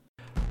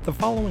The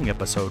following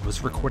episode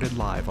was recorded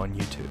live on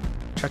YouTube.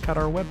 Check out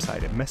our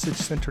website at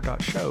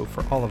messagecenter.show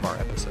for all of our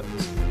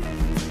episodes.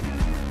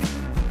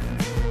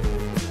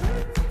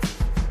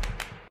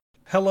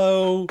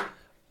 Hello,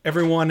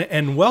 everyone,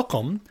 and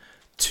welcome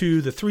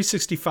to the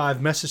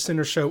 365 Message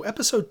Center Show,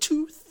 episode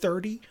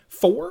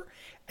 234.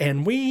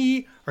 And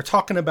we are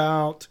talking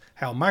about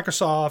how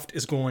Microsoft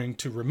is going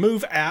to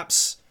remove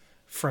apps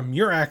from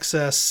your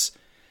access.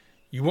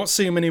 You won't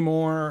see them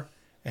anymore,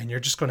 and you're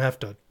just going to have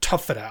to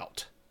tough it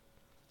out.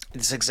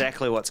 It's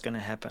exactly what's going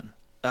to happen.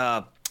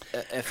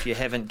 If you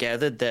haven't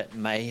gathered, that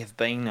may have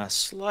been a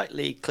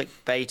slightly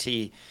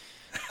clickbaity,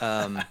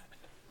 dramatic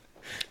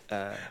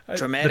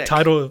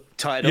title.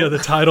 Yeah, the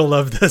title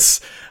of this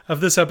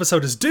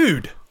episode is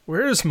 "Dude,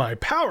 Where's My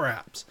Power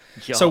Apps?"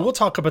 Yeah. So we'll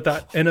talk about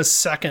that in a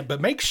second.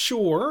 But make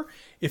sure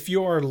if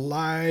you are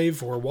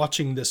live or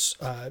watching this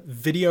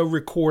video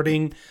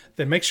recording,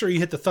 then make sure you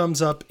hit the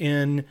thumbs up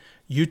in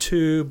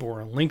YouTube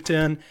or on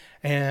LinkedIn.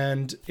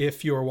 And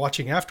if you're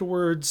watching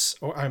afterwards,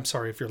 or I'm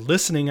sorry, if you're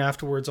listening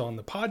afterwards on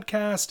the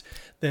podcast,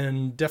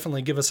 then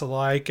definitely give us a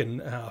like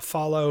and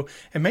follow.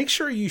 And make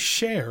sure you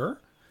share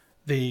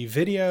the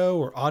video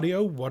or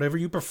audio, whatever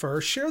you prefer.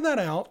 Share that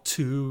out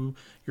to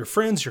your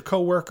friends, your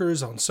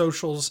coworkers on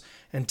socials,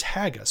 and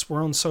tag us.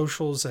 We're on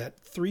socials at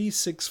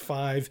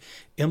 365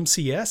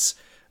 MCS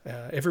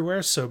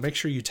everywhere. So make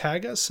sure you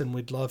tag us, and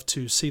we'd love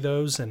to see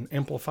those and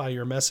amplify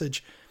your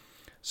message.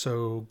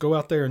 So go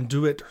out there and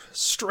do it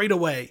straight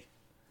away.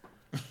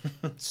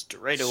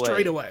 Straight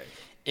away.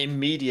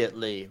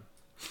 Immediately.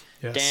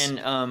 Yes.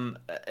 Dan,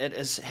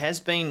 it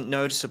has been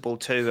noticeable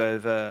too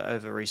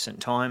over recent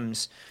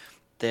times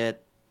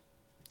that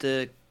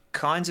the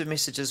kinds of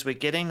messages we're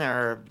getting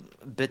are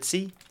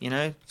bitsy. You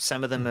know,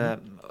 some of them are,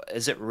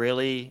 is it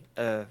really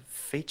a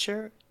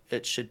feature?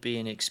 It should be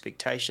an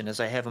expectation,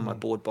 as I have on my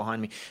board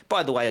behind me.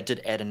 By the way, I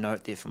did add a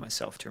note there for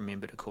myself to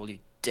remember to call you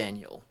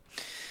Daniel.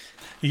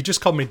 You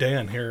just called me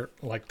Dan here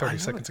like 30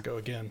 seconds ago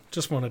again.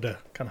 Just wanted to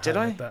kind of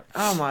highlight that.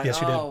 Oh, my.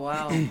 Yes, you did. Oh,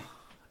 wow.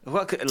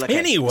 Well,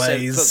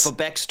 Anyways. so for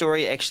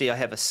backstory, actually, I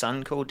have a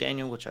son called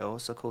Daniel, which I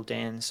also call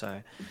Dan.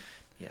 So,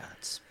 yeah,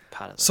 it's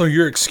part of it. So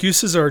your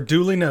excuses are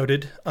duly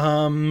noted.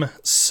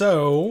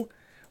 So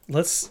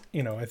let's,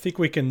 I think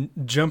we can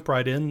jump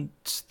right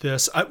into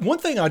this. One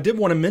thing I did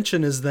want to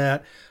mention is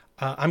that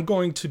I'm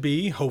going to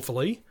be,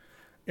 hopefully,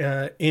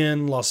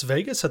 in Las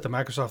Vegas at the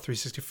Microsoft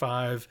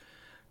 365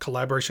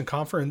 Collaboration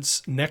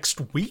Conference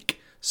next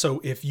week.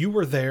 So if you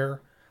were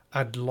there,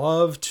 I'd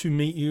love to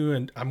meet you,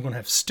 and I'm going to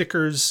have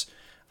stickers.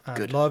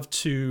 I'd love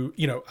to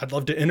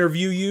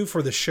interview you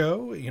for the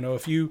show.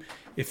 If you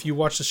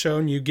watch the show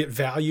and you get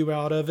value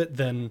out of it,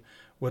 then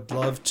would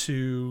love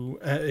to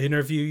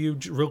interview you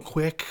real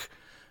quick,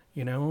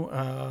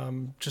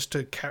 just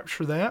to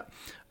capture that.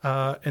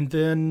 And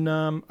then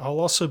I'll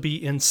also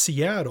be in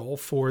Seattle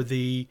for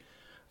the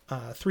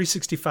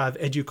 365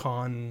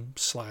 EduCon /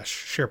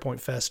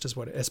 SharePoint Fest is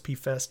what SP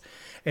Fest.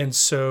 And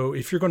so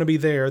if you're going to be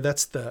there,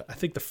 that's I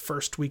think the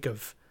first week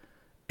of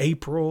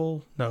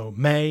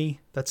May.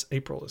 That's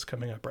April is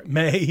coming up, right?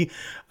 May.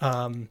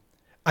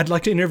 I'd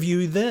like to interview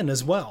you then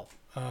as well.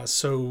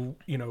 So,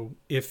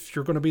 if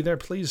you're going to be there,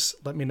 please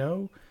let me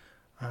know.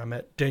 I'm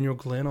at Daniel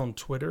Glenn on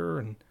Twitter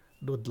and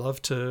would love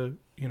to,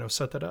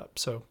 set that up.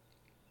 So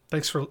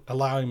thanks for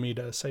allowing me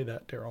to say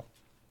that, Daryl.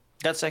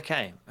 That's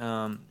okay.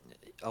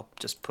 I'll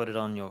just put it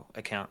on your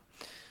account.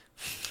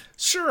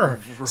 Sure.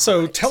 Right.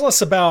 So tell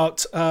us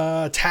about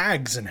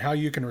tags and how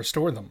you can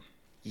restore them.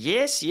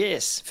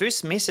 Yes.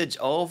 First message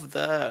of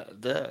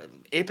the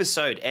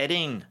episode,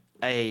 adding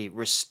a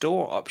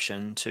restore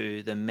option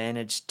to the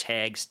Manage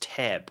Tags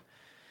tab.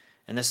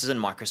 And this is in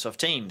Microsoft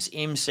Teams,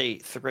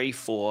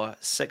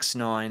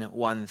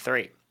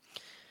 MC346913.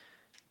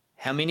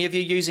 How many of you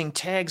are using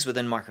tags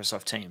within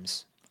Microsoft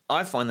Teams?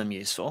 I find them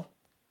useful.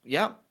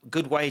 Yeah,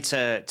 good way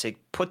to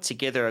put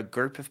together a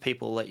group of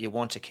people that you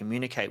want to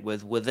communicate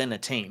with within a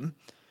team.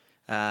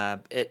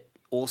 It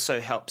also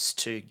helps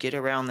to get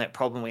around that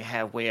problem we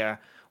have where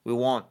we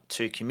want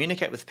to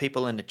communicate with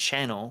people in a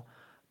channel,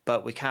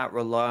 but we can't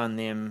rely on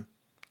them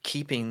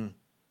keeping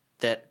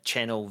that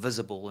channel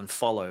visible and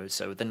followed,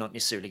 so they're not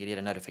necessarily going to get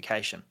a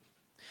notification.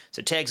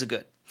 So tags are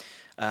good.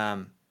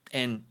 And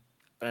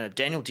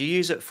Daniel, do you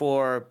use it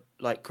for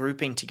like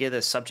grouping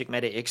together subject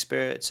matter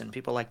experts and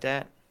people like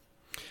that?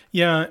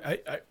 Yeah,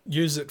 I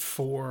use it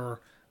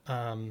for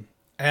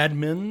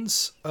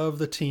admins of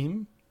the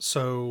team.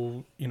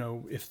 So,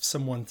 if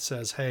someone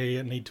says, hey,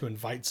 I need to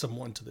invite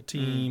someone to the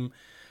team,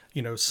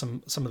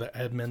 some of the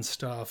admin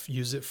stuff,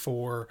 use it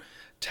for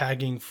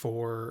tagging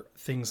for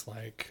things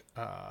like,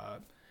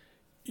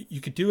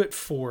 you could do it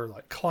for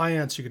like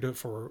clients, you could do it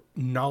for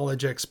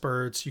knowledge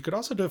experts, you could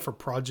also do it for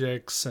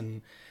projects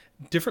and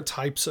different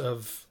types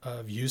of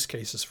use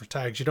cases for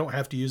tags. You don't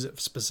have to use it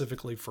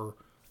specifically for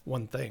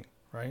one thing,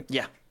 right?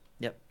 Yeah.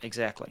 Yep,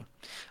 exactly.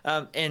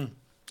 And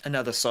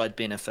another side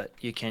benefit,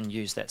 you can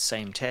use that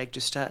same tag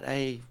to start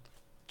a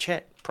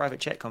private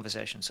chat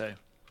conversation. So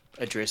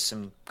address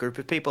some group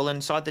of people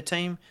inside the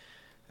team,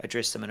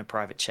 address them in a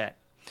private chat.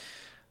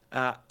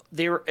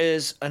 there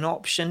is an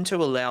option to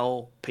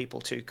allow people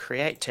to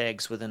create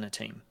tags within a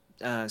team.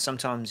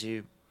 Sometimes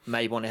you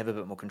may want to have a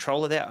bit more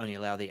control of that, only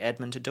allow the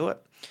admin to do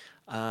it.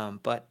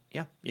 But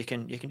yeah, you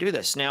can do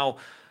this. Now,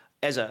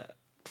 as a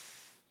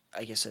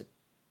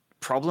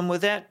problem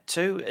with that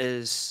too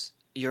is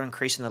you're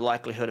increasing the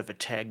likelihood of a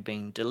tag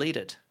being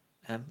deleted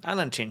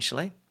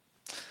unintentionally.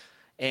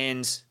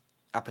 And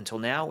up until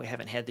now, we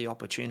haven't had the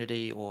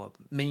opportunity or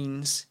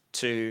means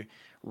to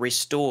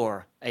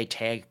restore a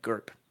tag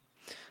group.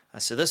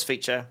 So this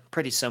feature,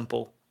 pretty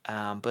simple,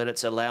 but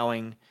it's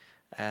allowing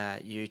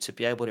you to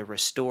be able to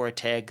restore a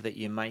tag that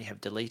you may have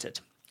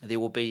deleted. There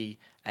will be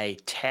a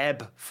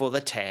tab for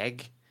the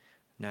tag.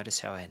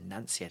 Notice how I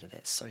enunciated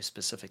that so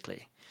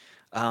specifically.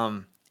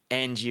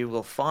 And you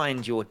will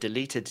find your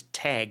deleted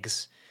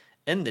tags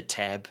in the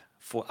tab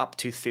for up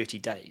to 30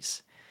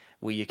 days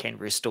where you can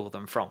restore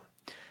them from.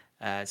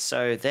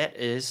 So that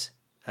is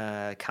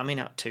coming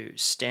up to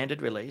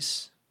standard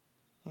release.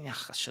 Yeah,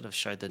 I should have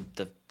showed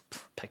the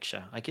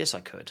picture. I guess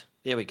I could.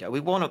 There we go. We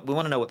want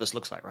to know what this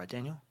looks like, right,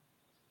 Daniel?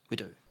 We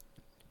do.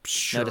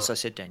 Sure. Notice I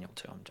said Daniel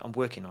too. I'm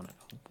working on it.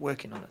 I'm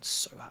working on it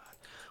so hard.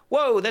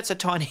 Whoa, that's a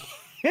tiny.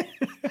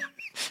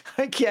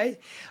 Okay.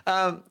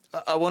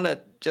 I want to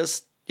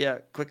just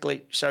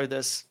quickly show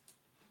this,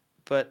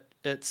 but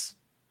it's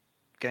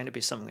going to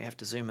be something we have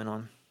to zoom in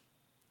on.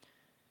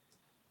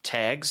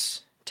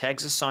 Tags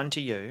assigned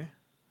to you,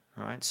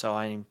 right? So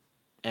I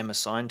am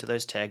assigned to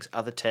those tags.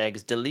 Other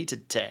tags,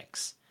 deleted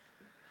tags.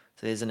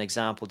 So there's an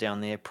example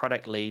down there,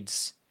 product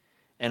leads,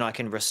 and I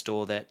can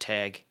restore that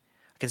tag.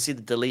 I can see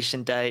the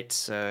deletion date,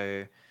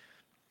 so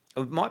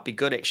it might be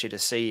good actually to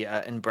see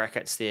in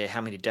brackets there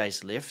how many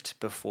days left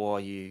before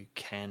you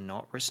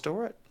cannot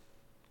restore it,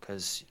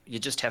 because you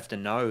just have to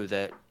know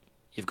that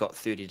you've got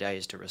 30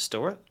 days to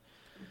restore it.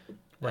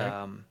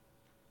 Right.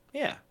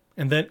 Yeah.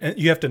 And then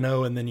you have to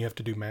know, and then you have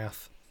to do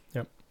math.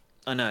 Yep.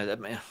 I know that.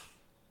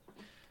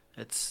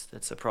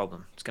 That's a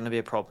problem. It's going to be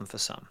a problem for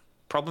some.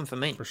 Problem for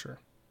me. For sure.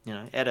 You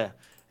know, at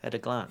a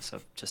glance, I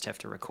just have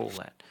to recall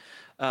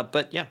that.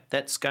 But yeah,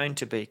 that's going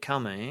to be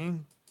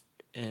coming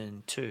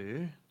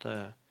into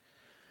the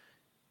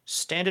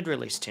standard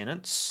release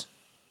tenants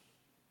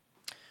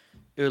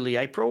early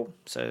April,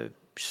 so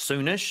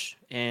soonish.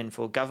 And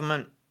for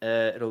government,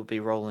 it'll be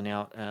rolling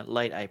out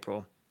late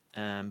April.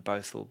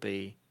 Both will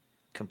be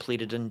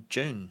completed in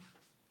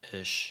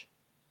June-ish.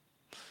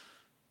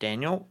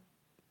 Daniel,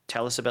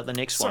 tell us about the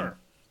next one.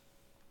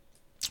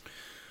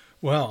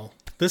 Well,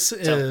 this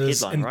It's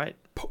is a headline, right?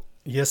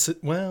 Yes.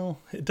 It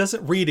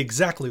doesn't read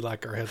exactly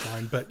like our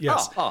headline, but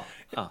yes. Oh.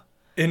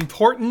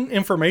 Important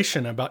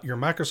information about your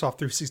Microsoft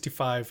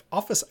 365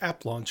 Office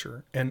App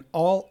Launcher and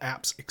all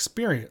apps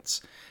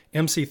experience.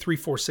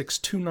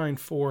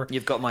 MC346294.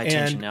 You've got my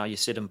attention now. You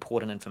said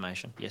important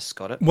information. Yes,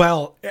 got it.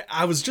 Well,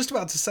 I was just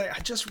about to say, I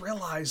just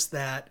realized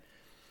that,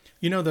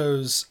 you know,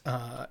 those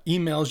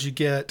emails you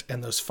get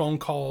and those phone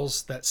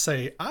calls that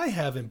say, I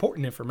have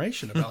important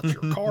information about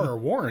your car or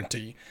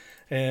warranty.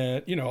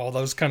 And, you know, all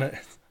those kind of,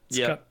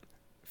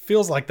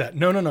 feels like that.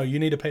 No. You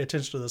need to pay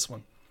attention to this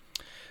one.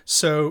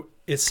 So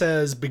it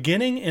says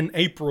beginning in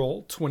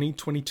April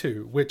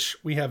 2022, which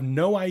we have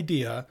no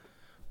idea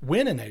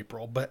when in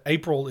April, but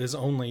April is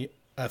only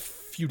a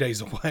few days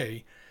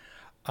away.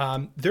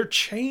 They're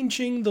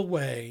changing the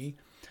way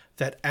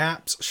that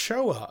apps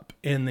show up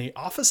in the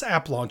Office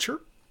App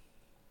Launcher,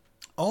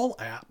 all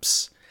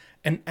apps,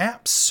 and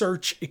app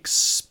search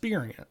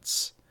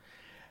experience.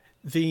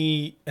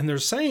 And they're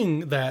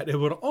saying that it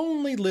would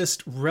only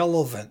list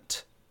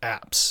relevant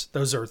apps.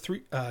 Those are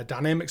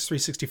Dynamics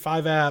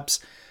 365 apps,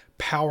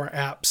 Power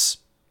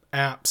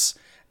Apps,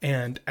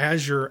 and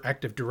Azure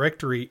Active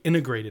Directory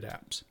integrated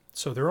apps.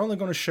 So they're only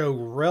going to show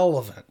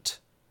relevant.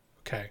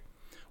 Okay.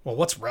 Well,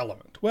 what's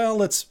relevant? Well,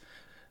 let's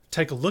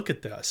take a look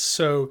at this.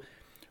 So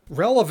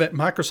relevant,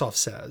 Microsoft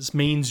says,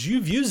 means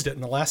you've used it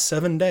in the last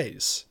 7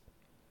 days,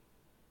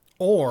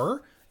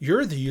 or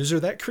you're the user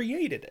that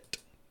created it,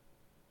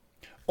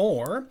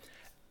 or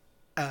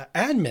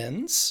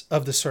admins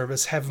of the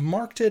service have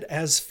marked it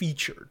as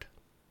featured.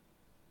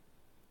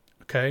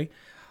 Okay.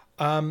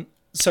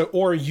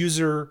 Or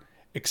user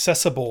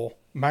accessible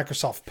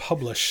Microsoft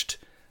published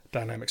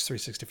Dynamics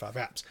 365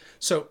 apps.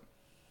 So,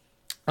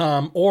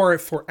 or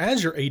for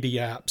Azure AD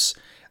apps,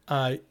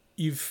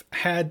 you've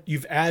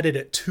added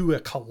it to a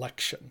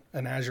collection,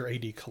 an Azure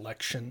AD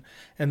collection.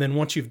 And then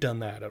once you've done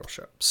that, it'll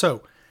show up.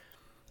 So,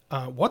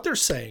 what they're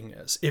saying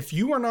is, if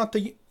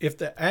the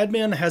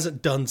admin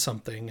hasn't done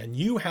something and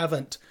you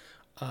haven't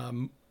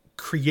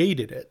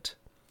created it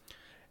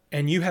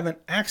and you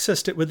haven't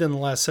accessed it within the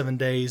last 7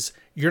 days,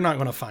 you're not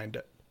going to find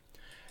it.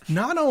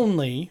 Not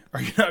only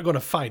are you not going to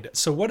find it.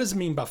 So what does it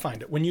mean by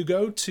find it? When you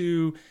go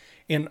to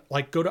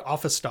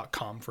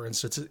office.com, for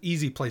instance, it's an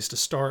easy place to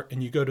start,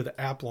 and you go to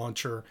the app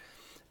launcher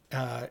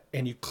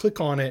and you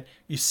click on it,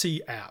 you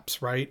see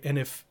apps, right? And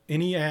if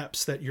any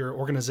apps that your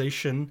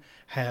organization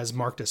has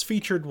marked as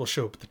featured will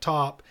show up at the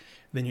top.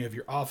 Then you have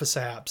your Office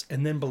apps,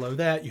 and then below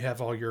that you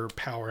have all your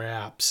Power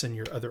Apps and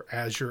your other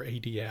Azure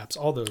AD apps,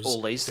 all those.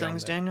 All these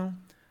things, there. Daniel?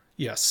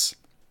 Yes.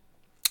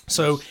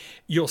 So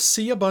you'll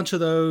see a bunch of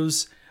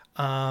those.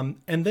 And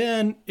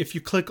then if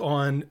you click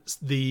on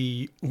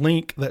the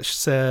link that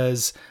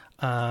says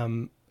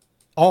all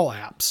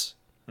apps,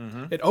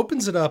 it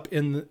opens it up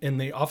in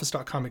the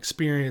Office.com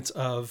experience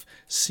of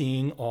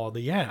seeing all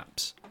the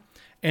apps.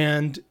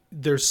 And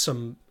there's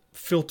some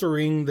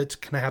filtering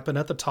that can happen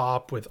at the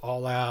top with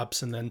all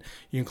apps, and then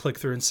you can click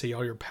through and see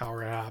all your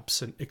power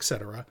apps and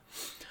etc.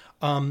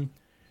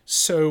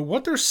 So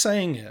what they're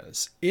saying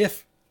is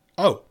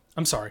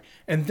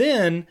and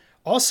then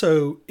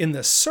also in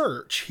the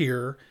search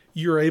here,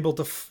 you're able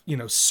to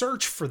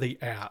search for the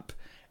app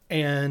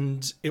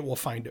and it will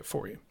find it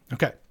for you.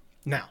 Okay.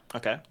 Now,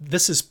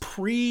 this is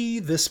pre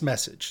this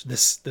message,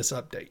 this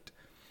update.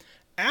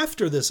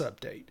 After this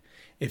update,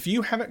 if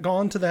you haven't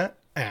gone to that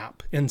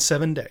app in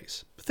 7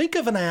 days, think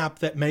of an app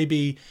that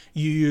maybe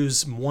you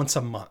use once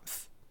a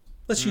month.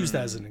 Let's use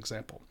that as an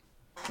example.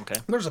 Okay.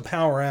 There's a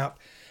power app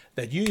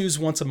that you use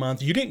once a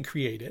month. You didn't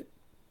create it.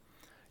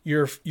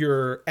 Your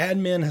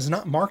admin has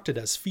not marked it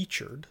as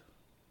featured.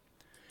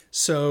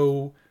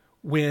 So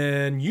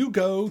when you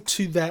go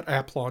to that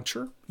app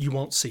launcher, you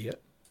won't see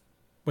it.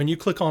 When you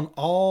click on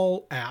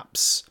all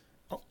apps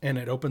and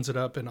it opens it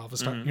up in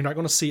Office, you're not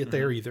going to see it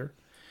there either.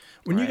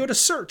 When you go to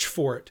search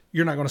for it,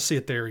 you're not going to see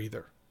it there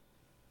either.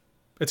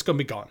 It's going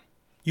to be gone.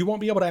 You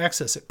won't be able to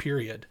access it,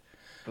 period.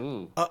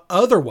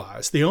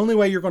 Otherwise, the only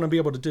way you're going to be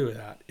able to do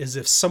that is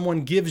if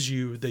someone gives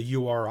you the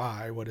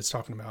URI, what it's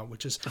talking about,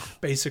 which is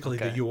basically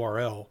the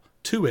URL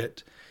to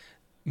it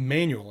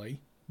manually,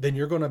 then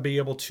you're going to be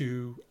able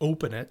to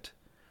open it.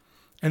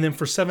 And then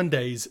for 7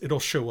 days, it'll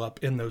show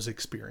up in those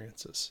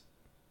experiences.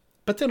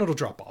 But then it'll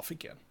drop off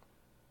again.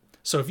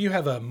 So if you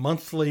have a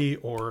monthly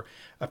or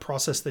a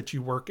process that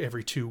you work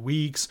every 2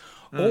 weeks,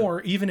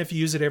 or even if you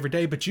use it every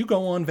day, but you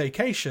go on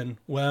vacation,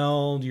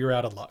 well, you're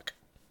out of luck.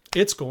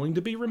 It's going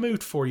to be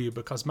removed for you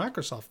because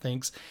Microsoft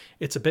thinks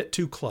it's a bit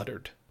too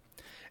cluttered.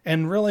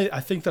 And really, I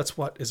think that's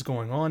what is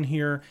going on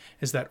here,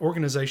 is that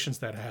organizations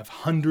that have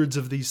hundreds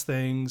of these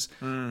things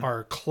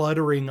are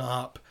cluttering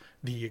up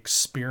the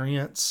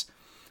experience.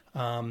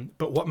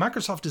 But what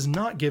Microsoft is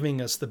not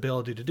giving us the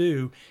ability to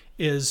do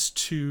is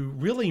to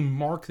really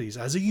mark these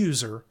as a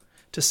user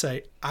to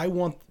say, I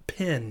want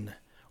pin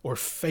or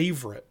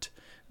favorite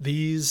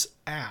these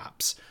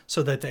apps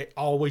so that they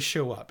always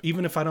show up.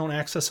 Even if I don't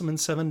access them in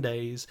 7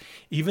 days,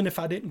 even if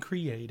I didn't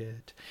create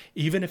it,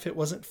 even if it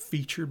wasn't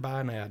featured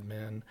by an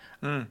admin,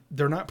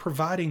 they're not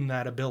providing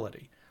that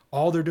ability.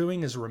 All they're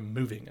doing is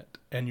removing it,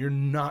 and you're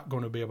not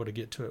going to be able to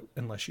get to it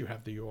unless you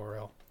have the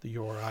URL, the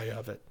URI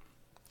of it.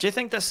 Do you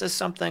think this is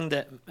something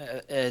that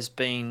has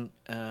been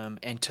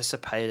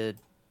anticipated,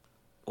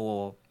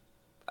 or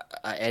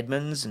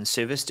admins and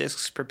service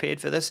desks prepared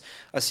for this?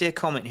 I see a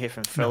comment here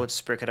from Phil. Let's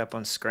bring it up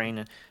on screen.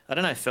 And I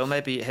don't know, Phil,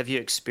 maybe have you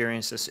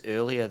experienced this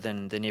earlier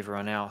than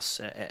everyone else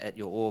at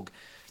your org?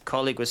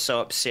 Colleague was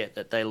so upset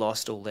that they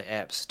lost all the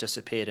apps,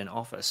 disappeared in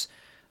Office.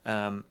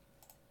 What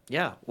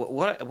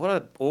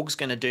are orgs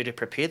going to do to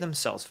prepare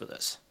themselves for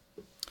this?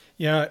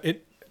 Yeah,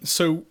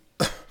 so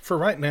for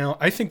right now,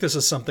 I think this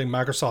is something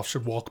Microsoft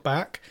should walk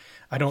back.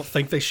 I don't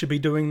think they should be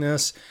doing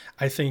this.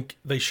 I think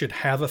they should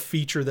have a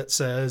feature that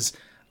says,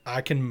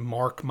 I can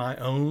mark my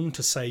own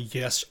to say,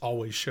 yes,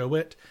 always show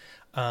it.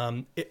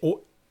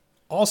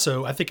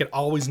 Also, I think it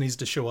always needs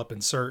to show up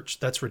in search.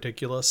 That's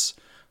ridiculous.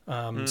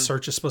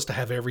 Search is supposed to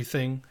have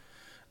everything.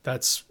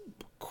 It's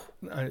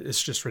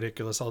just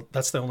ridiculous.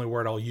 That's the only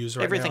word I'll use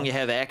right now. Everything you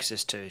have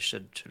access to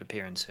should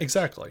appear in search.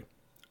 Exactly.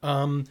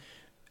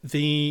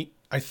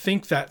 I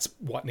think that's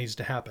what needs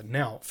to happen.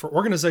 Now, for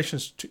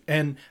organizations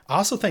and I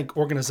also think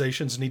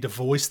organizations need to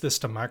voice this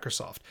to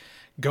Microsoft.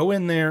 Go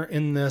in there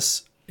in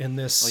this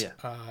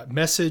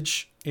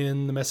message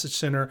in the message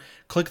center,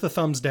 click the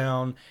thumbs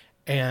down,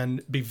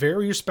 and be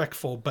very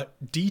respectful but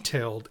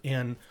detailed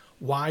in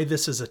why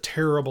this is a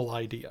terrible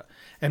idea.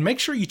 And make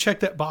sure you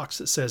check that box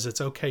that says it's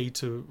okay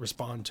to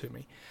respond to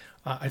me.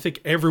 I think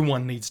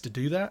everyone needs to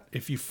do that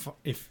if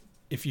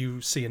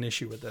you see an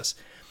issue with this.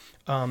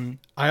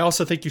 I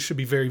also think you should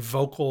be very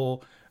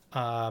vocal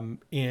on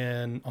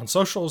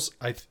socials.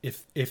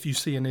 If you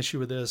see an issue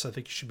with this, I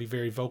think you should be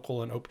very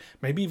vocal and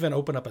maybe even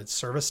open up a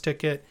service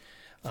ticket.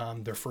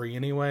 They're free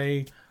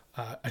anyway.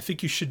 I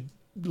think you should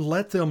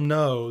let them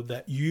know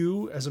that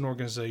you as an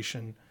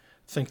organization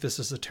think this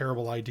is a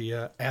terrible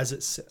idea as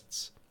it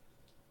sits.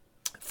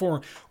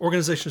 For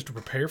organizations to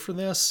prepare for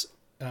this,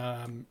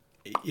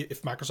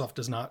 if Microsoft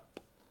does not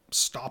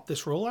stop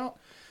this rollout,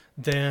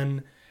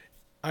 then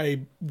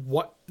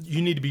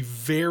you need to be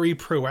very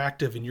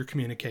proactive in your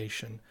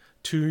communication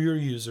to your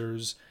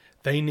users.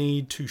 They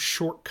need to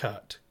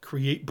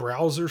create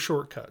browser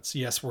shortcuts.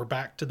 Yes, we're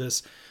back to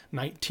this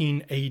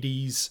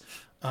 1980s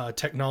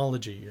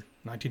technology, or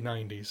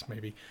 1990s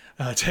maybe,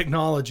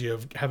 technology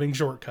of having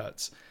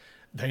shortcuts.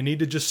 They need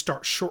to just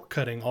start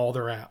shortcutting all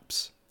their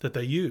apps that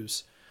they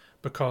use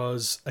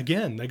because,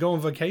 again, they go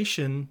on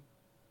vacation,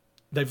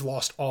 they've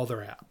lost all their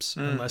apps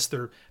unless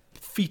they're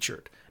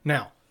featured.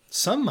 Now,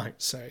 some might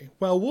say,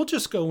 well, we'll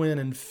just go in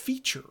and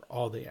feature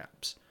all the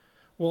apps.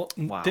 Well,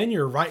 Wow. then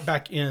you're right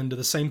back into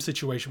the same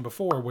situation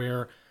before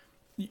where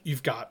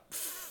you've got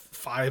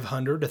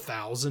 500,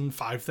 1,000,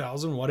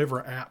 5,000,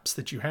 whatever apps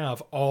that you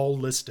have all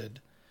listed.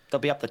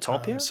 They'll be up the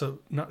top here. So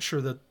not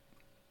sure that.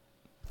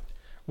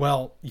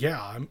 Well,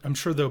 yeah, I'm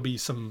sure there'll be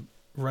some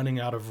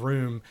running out of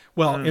room.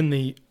 Well, in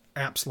the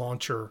apps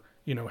launcher,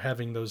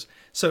 having those.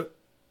 So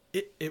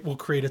it will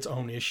create its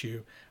own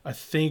issue. I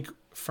think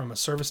from a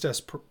service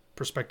desk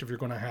perspective, you're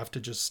going to have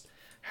to just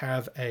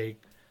have a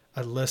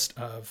list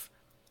of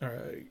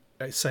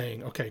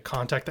saying, okay,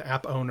 contact the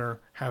app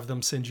owner, have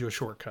them send you a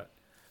shortcut.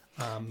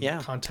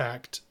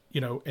 Contact,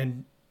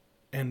 and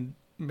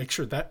make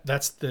sure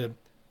that's the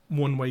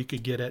one way you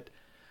could get it.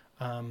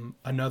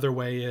 Another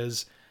way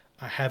is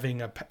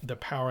having the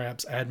Power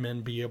Apps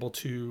admin be able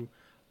to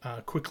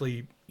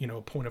quickly,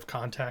 point of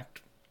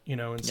contact,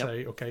 and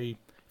say, okay,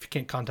 if you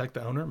can't contact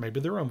the owner, maybe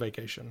they're on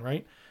vacation,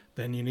 right?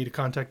 Then you need to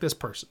contact this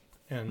person,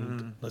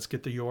 and let's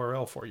get the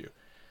URL for you.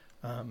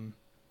 I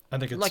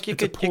think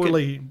it's a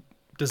poorly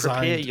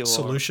designed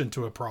solution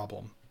to a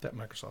problem that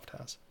Microsoft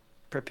has.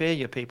 Prepare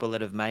your people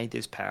that have made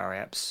these Power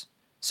Apps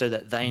so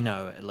that they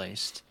know at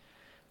least.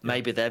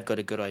 Maybe they've got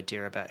a good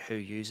idea about who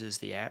uses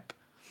the app,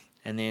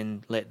 and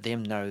then let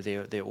them know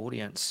their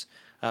audience.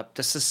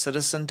 This is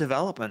citizen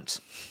development,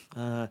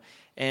 and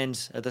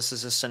this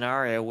is a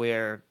scenario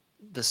where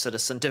the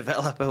citizen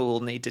developer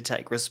will need to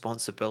take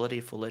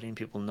responsibility for letting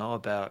people know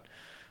about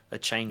a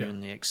change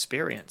in the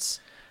experience.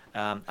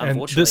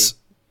 Unfortunately,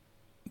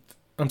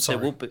 I'm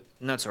sorry.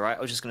 No, it's all right.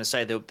 I was just going to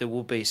say there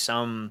will be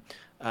some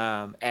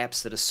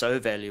apps that are so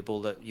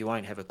valuable that you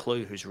won't have a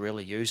clue who's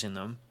really using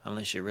them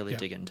unless you really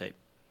dig in deep.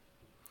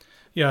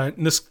 Yeah,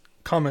 and this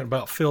comment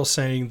about Phil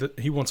saying that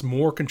he wants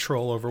more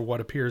control over what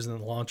appears in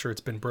the launcher.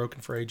 It's been broken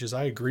for ages.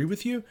 I agree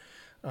with you.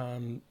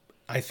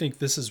 I think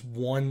this is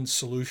one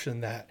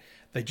solution that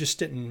they just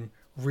didn't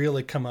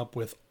really come up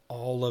with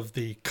all of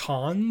the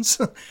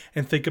cons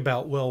and think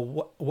about,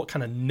 well, what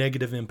kind of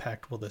negative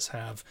impact will this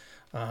have?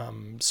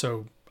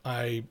 So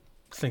I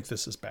think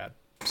this is bad.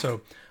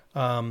 So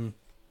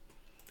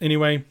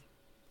anyway,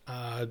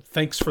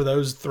 thanks for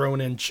those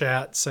throwing in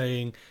chat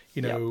saying,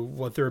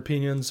 what their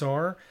opinions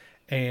are.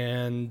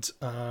 And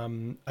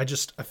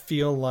I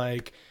feel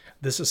like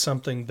this is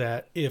something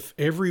that if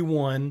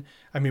everyone,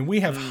 we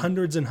have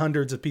hundreds and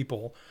hundreds of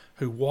people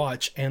who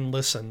watch and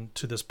listen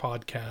to this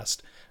podcast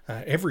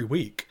every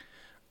week.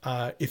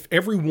 If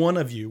every one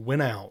of you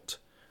went out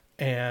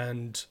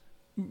and,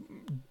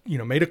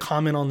 made a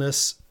comment on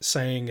this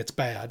saying it's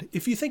bad,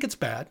 if you think it's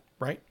bad,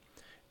 right,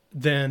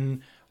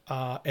 then,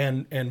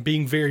 and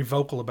being very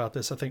vocal about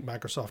this, I think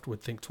Microsoft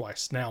would think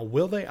twice. Now,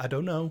 will they? I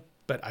don't know,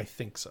 but I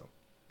think so.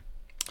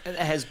 It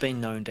has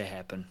been known to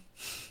happen.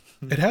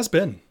 It has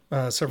been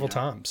several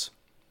times.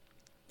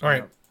 All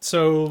right,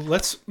 so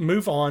let's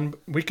move on.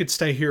 We could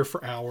stay here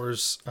for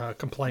hours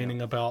complaining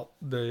about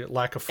the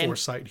lack of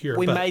foresight here.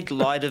 We made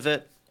light of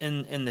it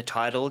in the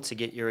title to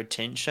get your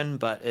attention,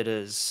 but it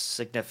is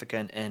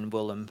significant and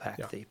will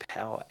impact the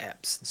Power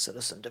Apps and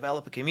citizen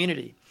developer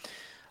community.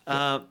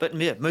 But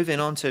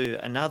moving on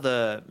to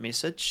another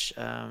message,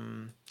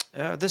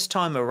 this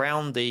time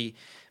around the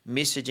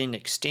messaging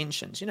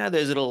extensions.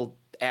 Those little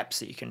apps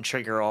that you can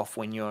trigger off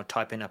when you're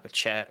typing up a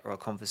chat or a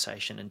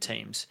conversation in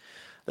Teams.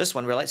 This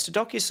one relates to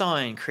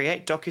DocuSign.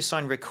 Create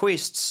DocuSign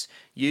requests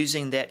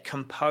using that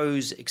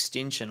Compose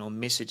extension or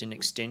messaging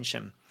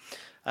extension.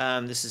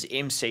 This is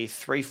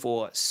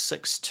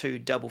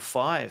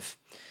MC346255.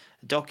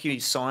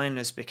 DocuSign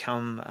has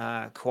become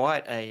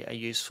quite a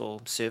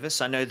useful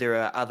service. I know there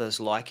are others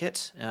like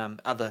it,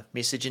 other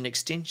messaging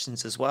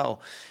extensions as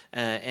well.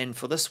 And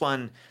for this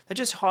one, they're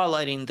just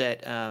highlighting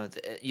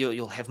that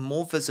you'll have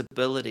more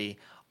visibility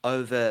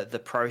over the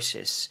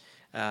process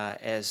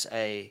as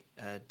a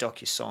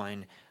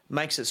DocuSign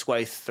makes its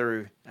way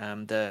through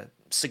the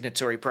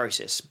signatory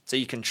process. So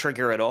you can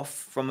trigger it off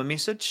from a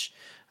message,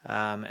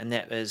 and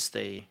that is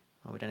we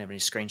don't have any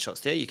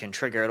screenshots there. You can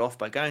trigger it off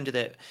by going to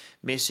that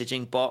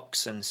messaging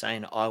box and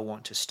saying, I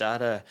want to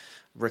start a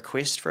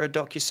request for a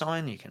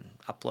DocuSign. You can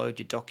upload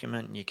your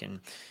document and you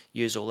can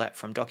use all that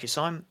from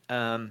DocuSign.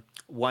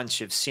 Once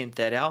you've sent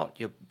that out,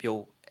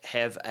 you'll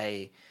have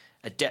a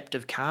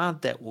adaptive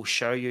card that will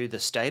show you the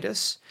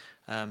status,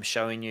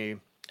 showing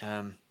you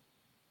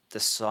the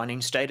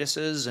signing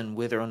statuses and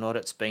whether or not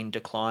it's been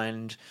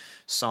declined,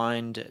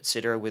 signed,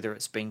 etc., whether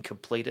it's been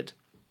completed.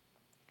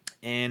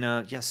 And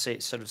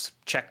sort of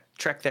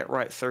track that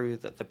right through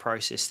the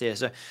process there.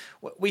 So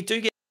we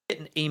do get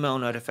email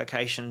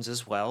notifications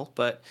as well,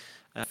 but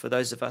for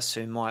those of us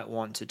who might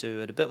want to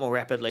do it a bit more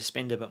rapidly,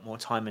 spend a bit more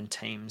time in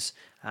Teams,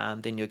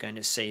 then you're going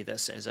to see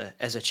this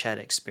as a chat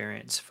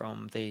experience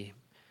from the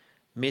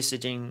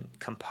messaging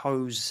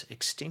Compose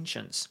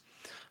extensions.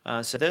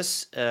 So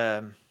this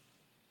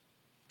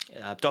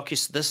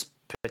this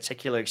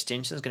particular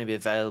extension is going to be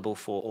available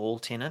for all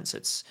tenants.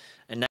 It's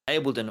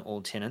enabled in all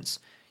tenants.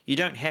 You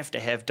don't have to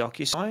have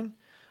DocuSign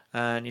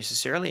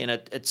necessarily, and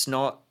it's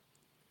not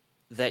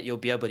that you'll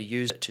be able to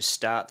use it to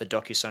start the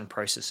DocuSign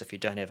process if you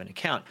don't have an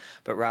account,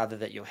 but rather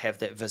that you'll have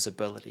that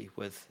visibility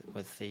with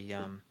the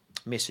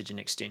messaging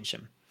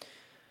extension.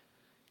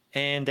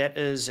 And that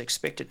is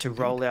expected to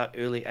roll out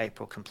early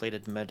April,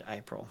 completed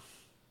mid-April.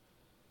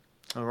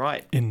 All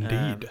right.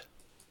 Indeed.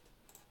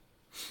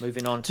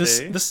 Moving on to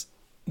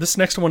this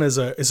next one is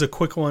a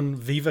quick one.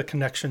 Viva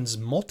Connections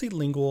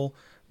multilingual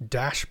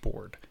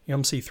dashboard,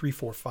 MC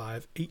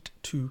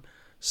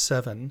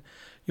 345827.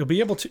 You'll be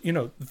able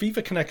to,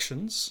 Viva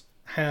Connections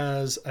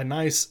has a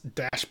nice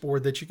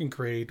dashboard that you can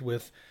create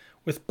with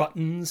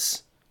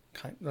buttons.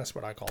 That's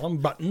what I call them,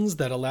 buttons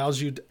that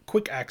allows you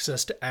quick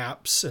access to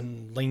apps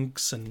and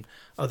links and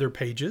other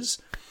pages.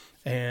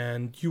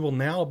 And you will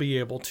now be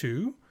able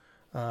to,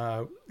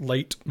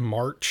 late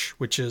March,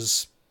 which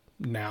is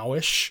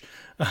nowish,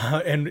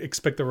 and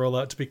expect the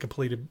rollout to be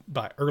completed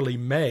by early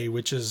May,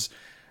 which is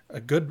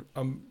a good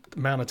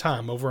amount of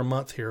time, over a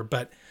month here.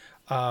 But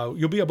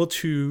you'll be able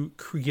to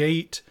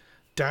create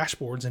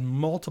dashboards in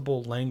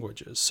multiple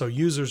languages. So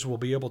users will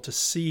be able to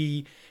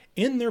see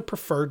in their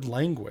preferred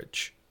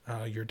language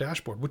your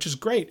dashboard, which is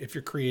great if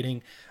you're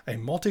creating a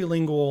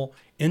multilingual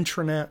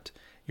intranet.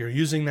 You're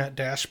using that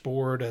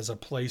dashboard as a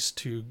place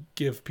to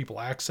give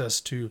people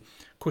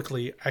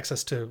quickly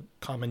access to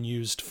common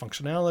used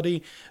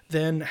functionality.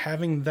 Then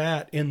having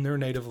that in their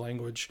native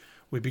language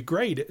would be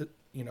great,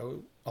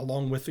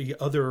 along with the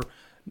other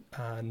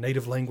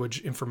native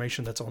language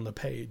information that's on the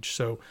page.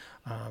 So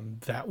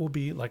that will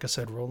be, like I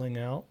said, rolling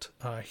out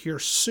here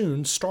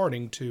soon,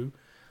 starting to.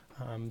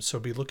 So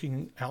be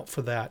looking out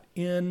for that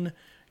in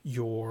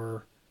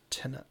your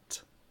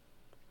tenant.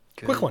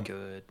 Good, quick one.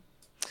 Good.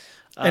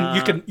 And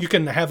you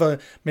can have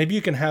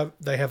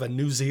they have a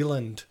New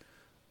Zealand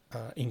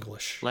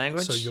English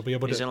language. So you'll be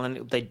able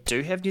to. They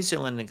do have New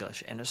Zealand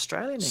English and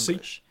Australian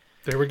English.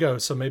 There we go.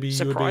 So maybe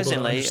you would be able to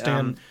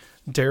understand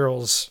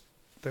Daryl's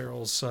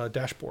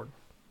dashboard.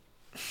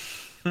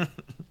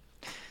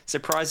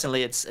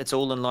 Surprisingly, it's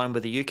all in line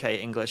with the UK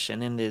English,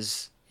 and then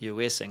there's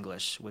US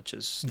English, which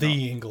is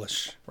the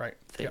English, right?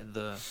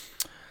 The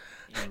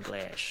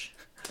English.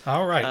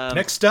 All right.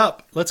 Next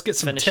up, let's get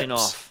some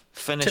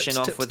finishing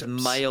off with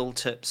mail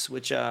tips,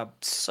 which are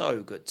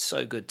so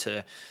good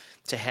to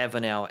have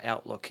in our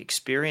Outlook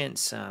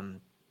experience,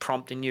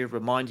 prompting you,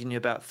 reminding you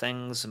about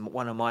things. And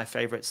one of my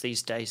favorites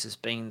these days has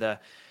been do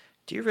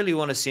you really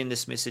want to send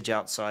this message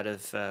outside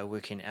of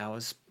working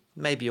hours?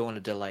 Maybe you want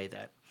to delay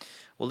that.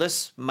 Well,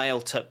 this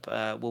mail tip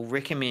will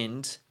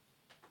recommend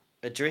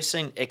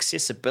addressing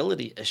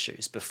accessibility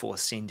issues before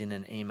sending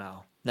an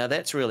email. Now,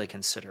 that's really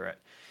considerate.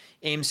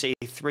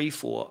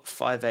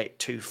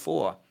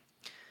 MC345824.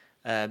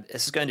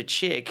 This is going to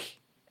check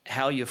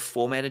how you've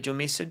formatted your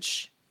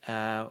message,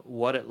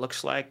 what it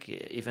looks like,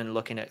 even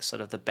looking at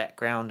sort of the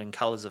background and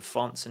colors of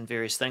fonts and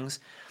various things.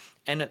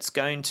 And it's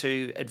going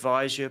to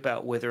advise you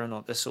about whether or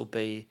not this will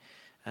be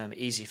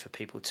easy for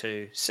people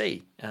to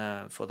see,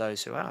 for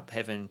those who are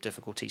having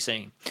difficulty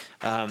seeing.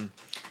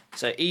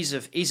 So ease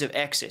of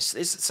access.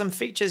 There's some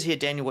features here,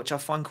 Daniel, which I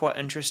find quite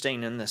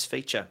interesting in this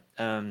feature.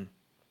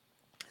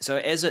 So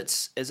as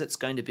it's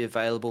going to be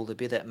available, there'll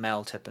be that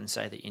mail tip and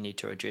say that you need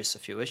to address a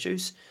few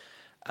issues.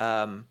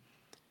 But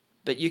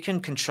you can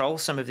control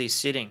some of these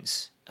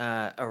settings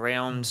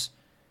around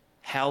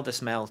how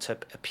this mail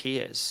tip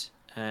appears.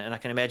 And I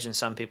can imagine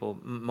some people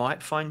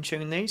might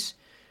fine-tune these.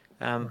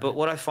 But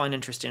what I find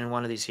interesting in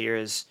one of these here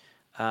is,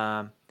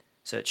 so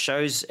it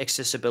shows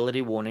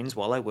accessibility warnings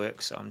while I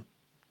work. So I'm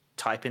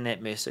typing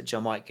that message. I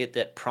might get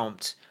that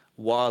prompt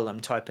while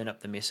I'm typing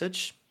up the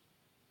message.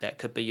 That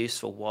could be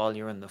useful while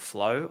you're in the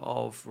flow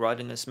of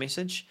writing this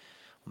message.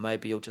 Or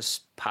maybe you'll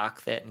just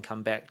park that and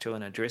come back to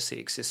and address the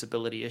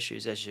accessibility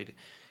issues as you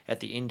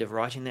at the end of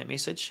writing that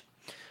message.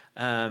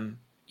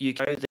 You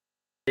go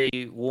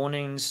the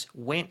warnings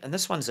when, and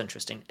this one's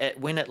interesting,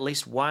 when at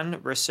least one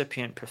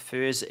recipient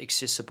prefers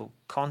accessible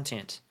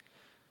content.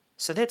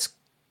 So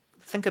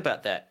think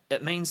about that.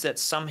 It means that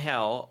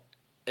somehow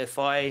if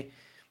I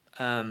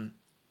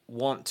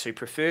want to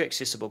prefer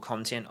accessible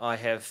content, I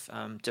have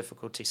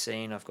difficulty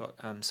seeing, I've got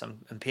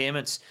some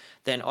impairments,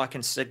 then I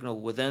can signal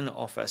within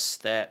Office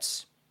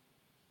that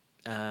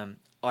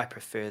I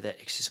prefer that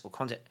accessible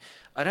content.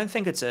 I don't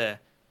think it's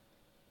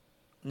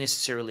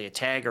necessarily a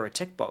tag or a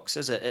tick box,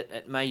 is it?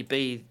 It may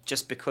be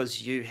just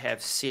because you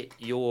have set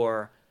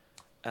your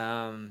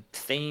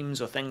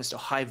themes or things to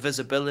high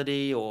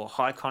visibility or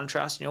high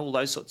contrast, all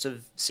those sorts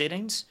of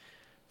settings,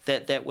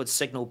 that would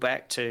signal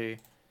back to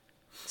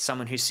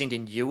someone who's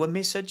sending you a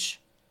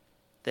message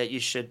that you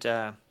should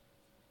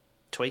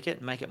tweak it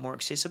and make it more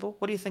accessible.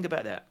 What do you think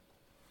about that?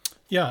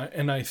 Yeah,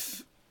 and I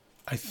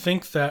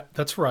think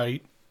that's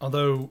right.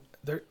 Although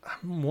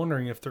I'm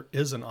wondering if there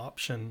is an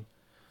option.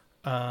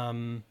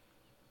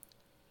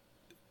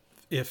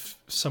 If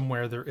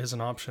somewhere there is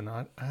an option,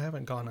 I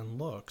haven't gone and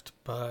looked,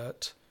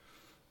 but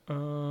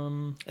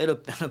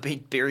it'll be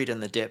buried in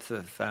the depth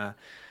of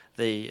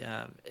the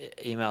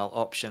email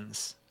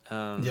options.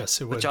 Yes,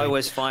 it would. Which I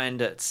always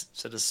find it's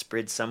sort of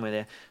spread somewhere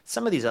there.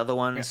 Some of these other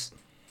ones,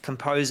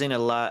 composing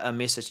a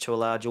message to a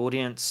large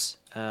audience.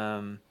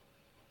 And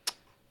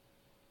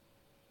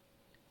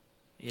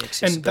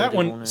that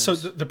one, so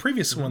the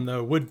previous one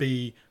though would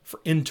be for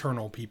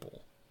internal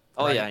people.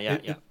 Oh, right?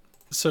 yeah.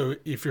 So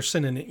if you're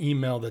sending an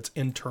email that's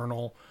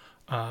internal,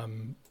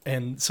 and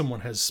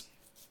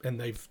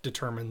they've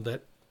determined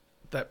that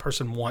that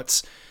person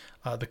wants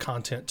the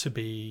content to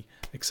be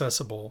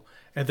accessible,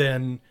 and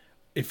then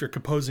if you're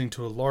composing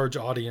to a large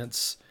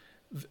audience,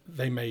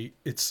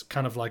 it's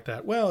kind of like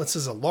that. Well, this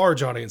is a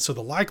large audience, so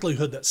the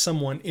likelihood that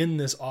someone in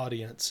this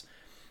audience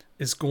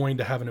is going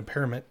to have an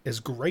impairment is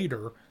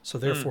greater. So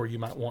therefore, you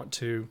might want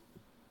to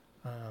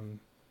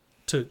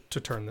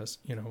turn this,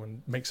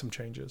 and make some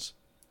changes.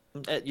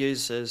 It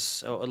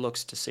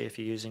looks to see if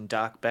you're using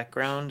dark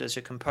background as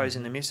you're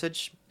composing the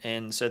message.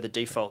 And so the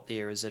default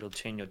there is it'll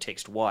turn your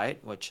text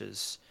white, which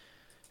is,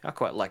 I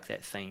quite like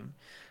that theme.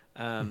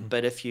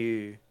 But if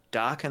you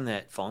darken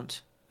that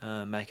font,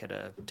 make it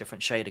a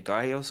different shade of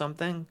grey or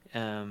something,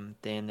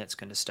 then that's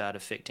going to start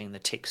affecting the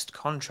text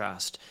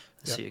contrast.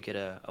 So you get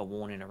a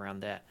warning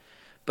around that.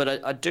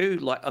 But I do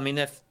like,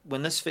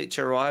 when this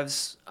feature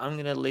arrives, I'm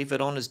going to leave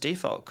it on as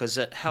default because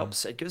it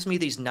helps. It gives me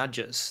these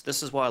nudges.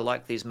 This is why I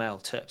like these mail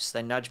tips.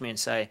 They nudge me and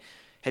say,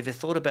 have you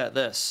thought about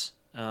this?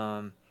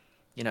 I'll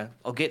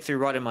get through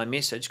writing my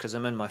message because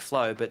I'm in my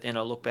flow, but then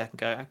I'll look back and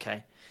go,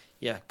 okay,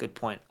 yeah, good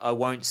point. I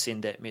won't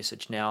send that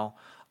message now.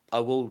 I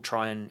will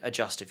try and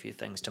adjust a few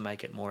things to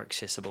make it more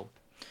accessible.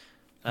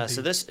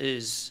 So this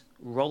is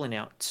rolling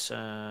out...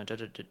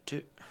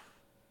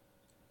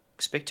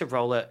 Expect to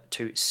roll it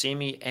to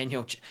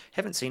semi-annual...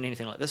 haven't seen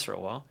anything like this for a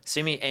while.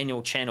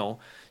 Semi-annual channel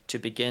to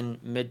begin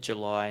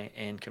mid-July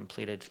and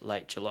completed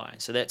late July.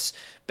 So that's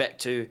back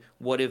to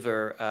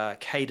whatever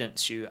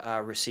cadence you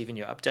are receiving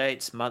your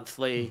updates,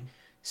 monthly,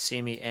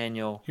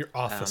 semi-annual... Your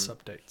Office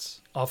updates.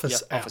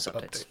 Office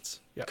updates.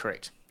 Yep.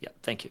 Correct. Yeah,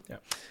 thank you.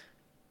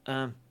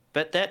 Yep.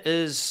 But that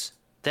is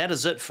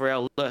it for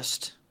our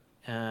list.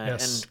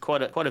 Yes. And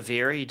quite a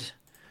varied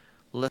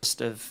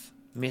list of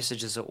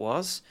messages it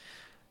was.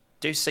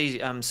 Do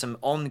see some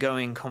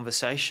ongoing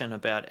conversation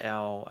about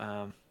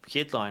our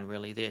headline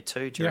really there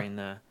too during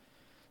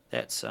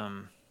that's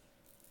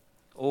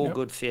all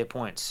good fair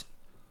points.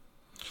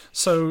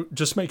 So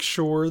just make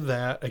sure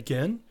that,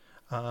 again,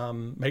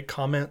 make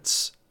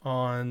comments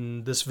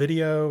on this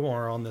video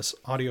or on this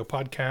audio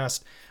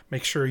podcast.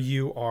 Make sure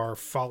you are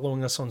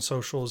following us on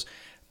socials,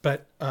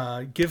 but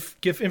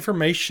give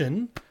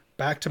information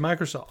back to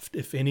Microsoft.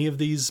 If any of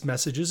these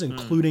messages,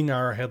 including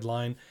our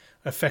headline,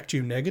 affect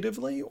you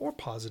negatively or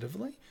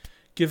positively,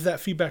 give that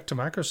feedback to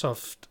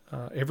Microsoft.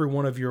 Every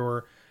one of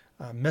your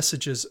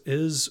messages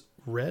is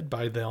read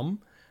by them,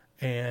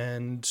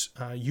 and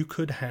you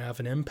could have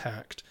an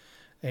impact.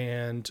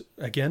 And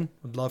again,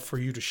 would love for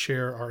you to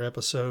share our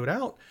episode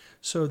out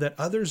so that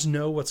others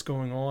know what's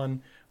going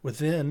on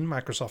within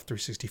Microsoft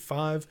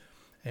 365,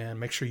 and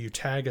make sure you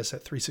tag us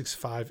at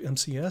 365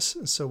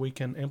 MCS so we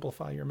can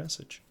amplify your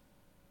message.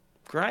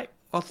 Great.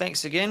 Well,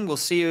 thanks again. We'll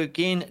see you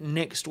again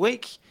next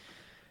week.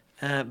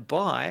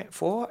 Bye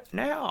for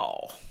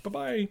now.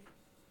 Bye-bye.